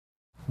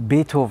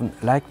Beethoven,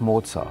 like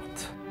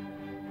Mozart,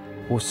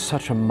 was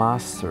such a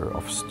master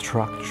of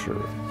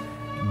structure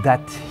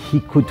that he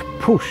could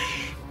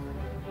push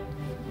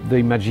the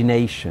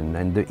imagination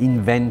and the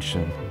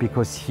invention,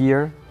 because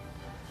here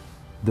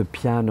the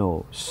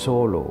piano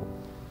solo,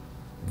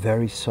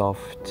 very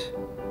soft,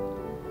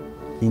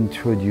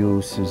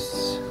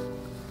 introduces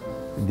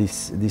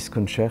this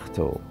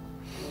concerto,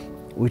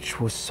 which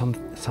was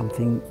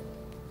something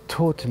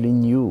totally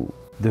new.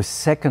 The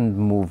second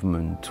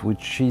movement,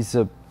 which is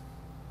a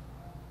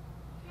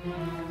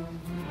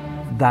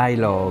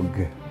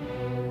dialogue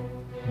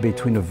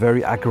between a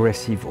very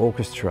aggressive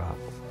orchestra,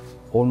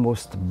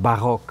 almost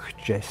Baroque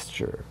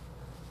gesture,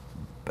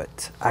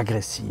 but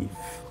aggressive,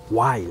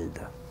 wild,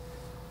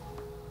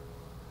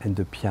 and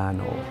the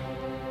piano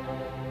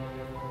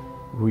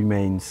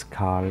remains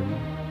calm.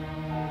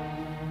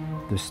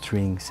 The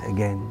strings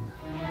again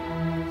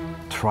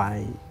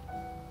try,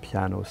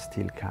 piano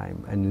still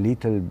calm, and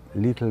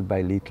little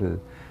by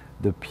little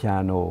the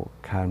piano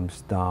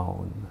calms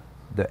down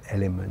the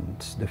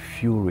elements, the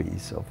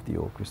furies of the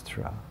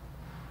orchestra,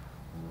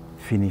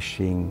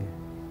 finishing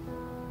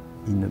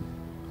in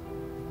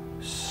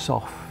a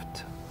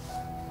soft,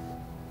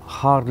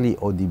 hardly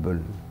audible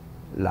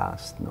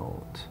last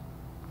note.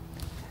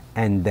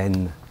 And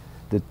then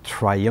the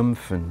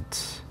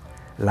triumphant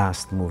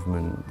last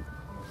movement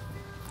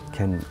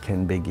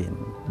can begin.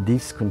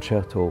 This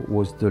concerto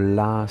was the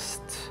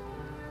last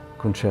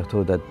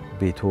concerto that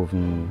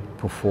Beethoven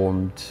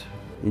performed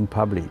in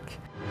public.